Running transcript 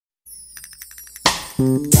You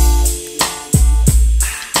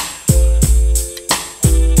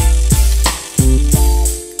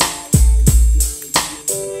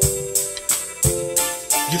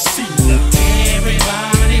see now,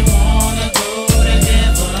 everybody wanna go to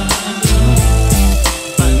heaven,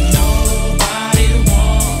 but nobody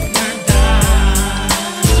wanna die.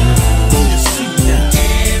 You see now,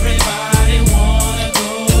 everybody wanna go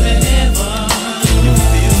to heaven. You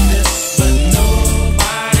feel this, but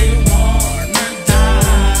nobody wanna die.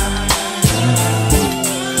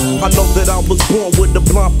 I know that I was born with a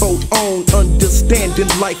blindfold on, understanding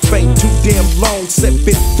life ain't too damn long.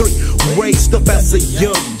 7'3", raised up as a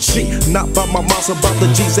young G, not by my mom's, about the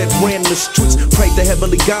G's that ran the streets. Prayed to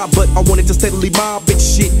heavenly God, but I wanted to steadily mob and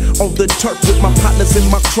shit on the turf with my partners in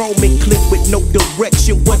my chrome and clip with no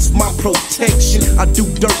direction. What's my protection? I do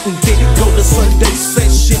dirt and then go to Sunday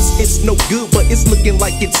sessions. It's no good, but it's looking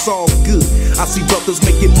like it's all good. I see brothers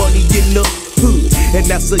making money in the hood, and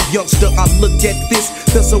as a youngster I look at this.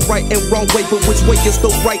 There's a right and wrong way, but which way is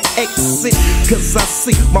the right exit? Cause I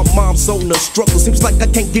see my mom's on the struggle. Seems like I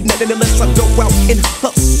can't get nothing unless I go out and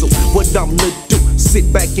hustle. What I'm to do,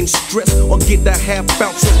 sit back and stress, or get a half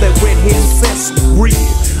ounce of that redhead cess real.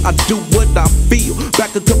 I do what I feel,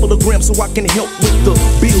 back a couple of grams so I can help with the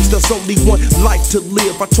bills. There's only one life to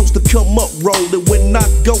live, I chose to come up rolling. When I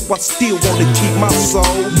go, I still wanna keep my soul.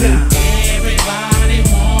 Now everybody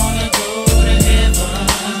wanna go to heaven,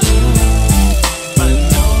 but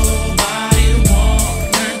nobody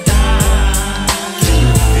wanna die.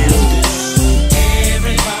 Feel this?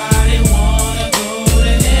 Everybody wanna go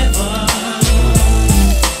to heaven,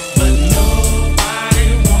 but nobody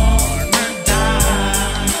wanna die.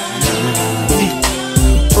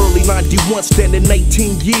 Early 91, standing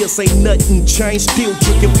 18 years, ain't nothing changed. Still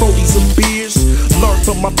drinking 40s of beers. Learned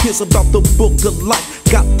from my peers about the book of life.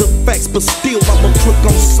 Got the facts, but still I'm a crook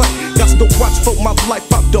on sight. Got to watch for my life.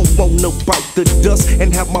 I don't wanna bite the dust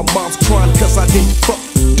and have my mom's crying cause I didn't fuck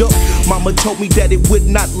up. Mama told me that it would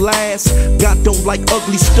not last. God don't like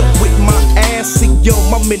ugly stuff with my ass. See, yo,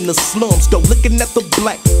 I'm in the slums though, looking at the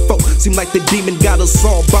black folk. Seem like the demon got us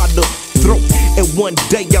all by the throat. And one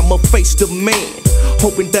day I'ma face the man,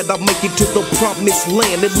 hoping that I make it to the promised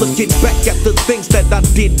land. And looking back at the things that I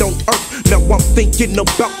did on earth, now I'm thinking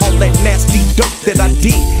about all that nasty dirt that I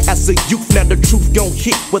did as a youth. Now the truth gon'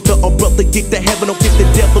 hit, whether a brother get to heaven or get the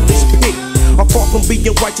devilish pit. I'm far from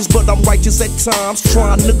being righteous, but I'm righteous at times.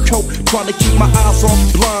 Trying to cope, trying to keep my eyes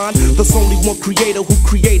off blind. There's only one creator who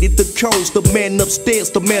created the codes. The man upstairs,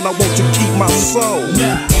 the man I want to keep my soul.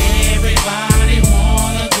 Now everybody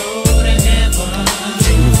wanna go to heaven.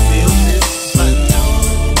 You feel this? But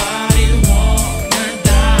nobody wanna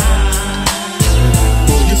die.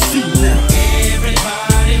 You see now,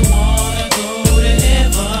 everybody wanna go to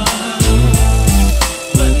heaven,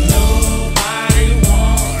 but nobody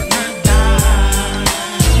wanna die.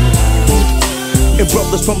 And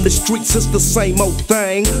brothers from the streets, it's the same old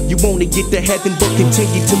thing. You wanna get to heaven, but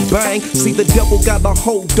continue to bang. See, the devil got a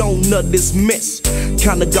hold on this mess.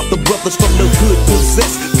 Kinda got the brothers from the hood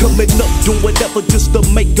possessed, coming up doing whatever just to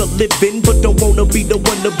make a living, but don't wanna be the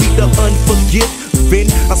one to be the unforgiven.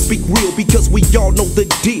 I speak real because we all know the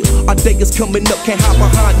deal. Our day is coming up, can't hide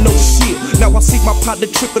behind no shield. Now I see my partner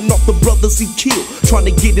tripping off the brothers he killed, trying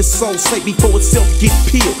to get his soul saved before itself get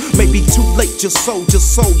peeled. Maybe too late, your soul,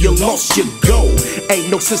 you lost your goal. Ain't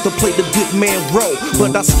no sense to play the good man role,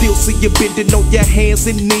 but I still see you bending on your hands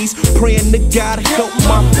and knees, praying to God, help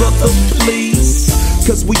my brother please.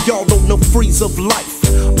 Cause we all on the freeze of life,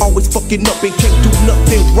 always fucking up and can't do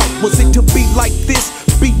nothing right. Was it to be like this,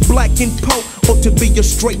 be black and poor, or to be a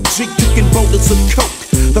straight G kicking boulders of coke?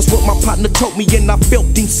 That's what my partner told me and I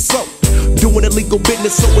felt him so. Doing illegal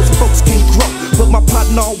business so his folks can grow, but my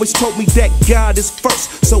partner always told me that God is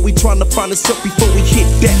first. So we trying to find himself before we hit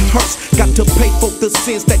that hearse. Got to pay for the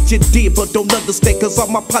sins that you did, but don't understand, cause all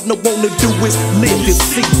my partner wanna do is live and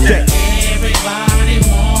see that everybody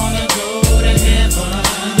wants